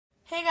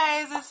Hey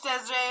guys, it's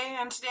Desiree,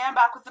 and today I'm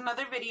back with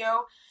another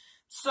video.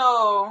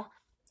 So,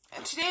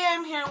 today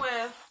I'm here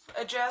with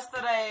a dress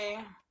that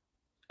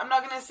I'm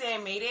not going to say I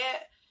made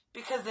it,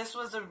 because this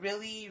was a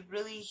really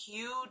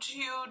huge,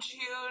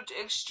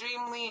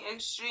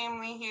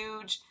 extremely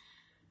huge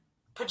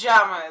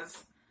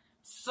pajamas.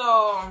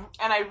 So,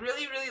 and I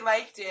really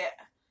liked it.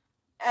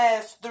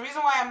 The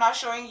reason why I'm not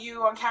showing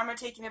you on camera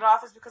taking it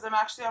off is because I'm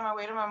actually on my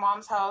way to my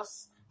mom's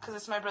house, because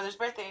it's my brother's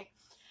birthday.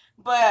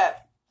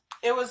 But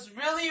it was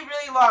really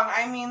long.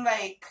 I mean,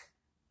 like,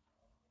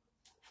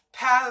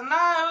 it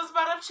was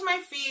about up to my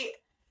feet.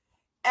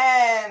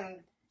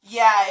 And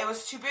yeah, it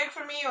was too big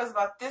for me. It was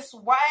about this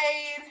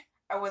wide.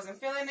 I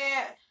wasn't feeling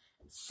it.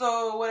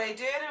 So what I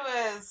did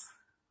was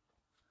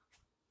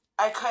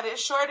I cut it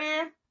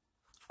shorter.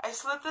 I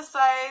slit the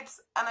sides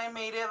and I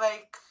made it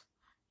like,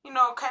 you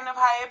know, kind of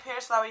high up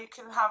here so that way you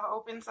can have an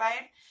open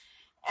side.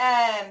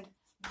 And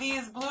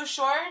these blue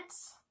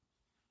shorts,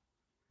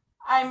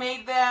 I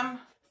made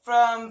them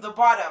from the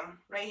bottom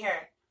right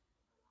here.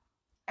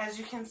 As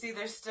you can see,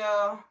 there's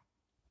still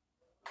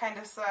kind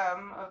of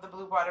some of the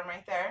blue bottom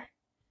right there.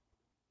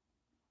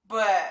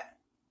 But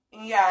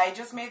yeah, I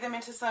just made them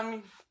into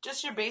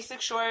just your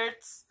basic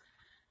shorts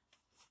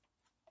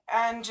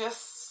and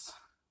just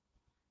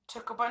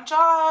took a bunch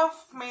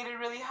off, made it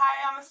really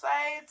high on the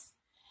sides.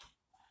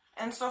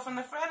 And so from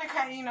the front, it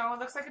kind of, you know, it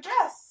looks like a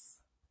dress.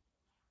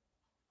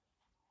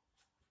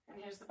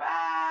 And here's the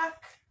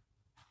back.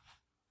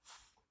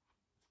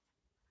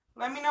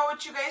 Let me know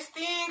what you guys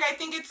think. I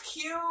think it's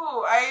cute.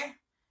 I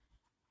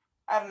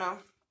don't know.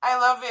 I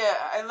love it.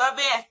 I love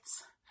it.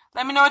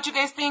 Let me know what you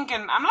guys think.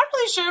 And I'm not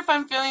really sure if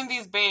I'm feeling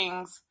these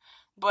bangs,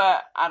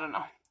 but I don't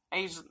know.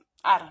 I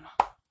don't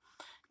know.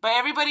 But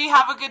everybody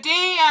have a good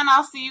day, and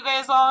I'll see you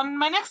guys on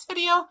my next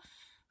video.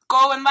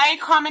 Go and like,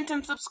 comment,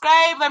 and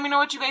subscribe. Let me know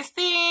what you guys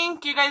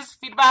think. You guys'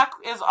 feedback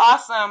is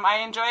awesome.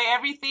 I enjoy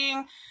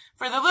everything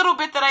for the little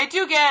bit that I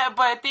do get.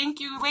 But thank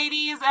you,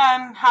 ladies,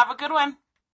 and have a good one.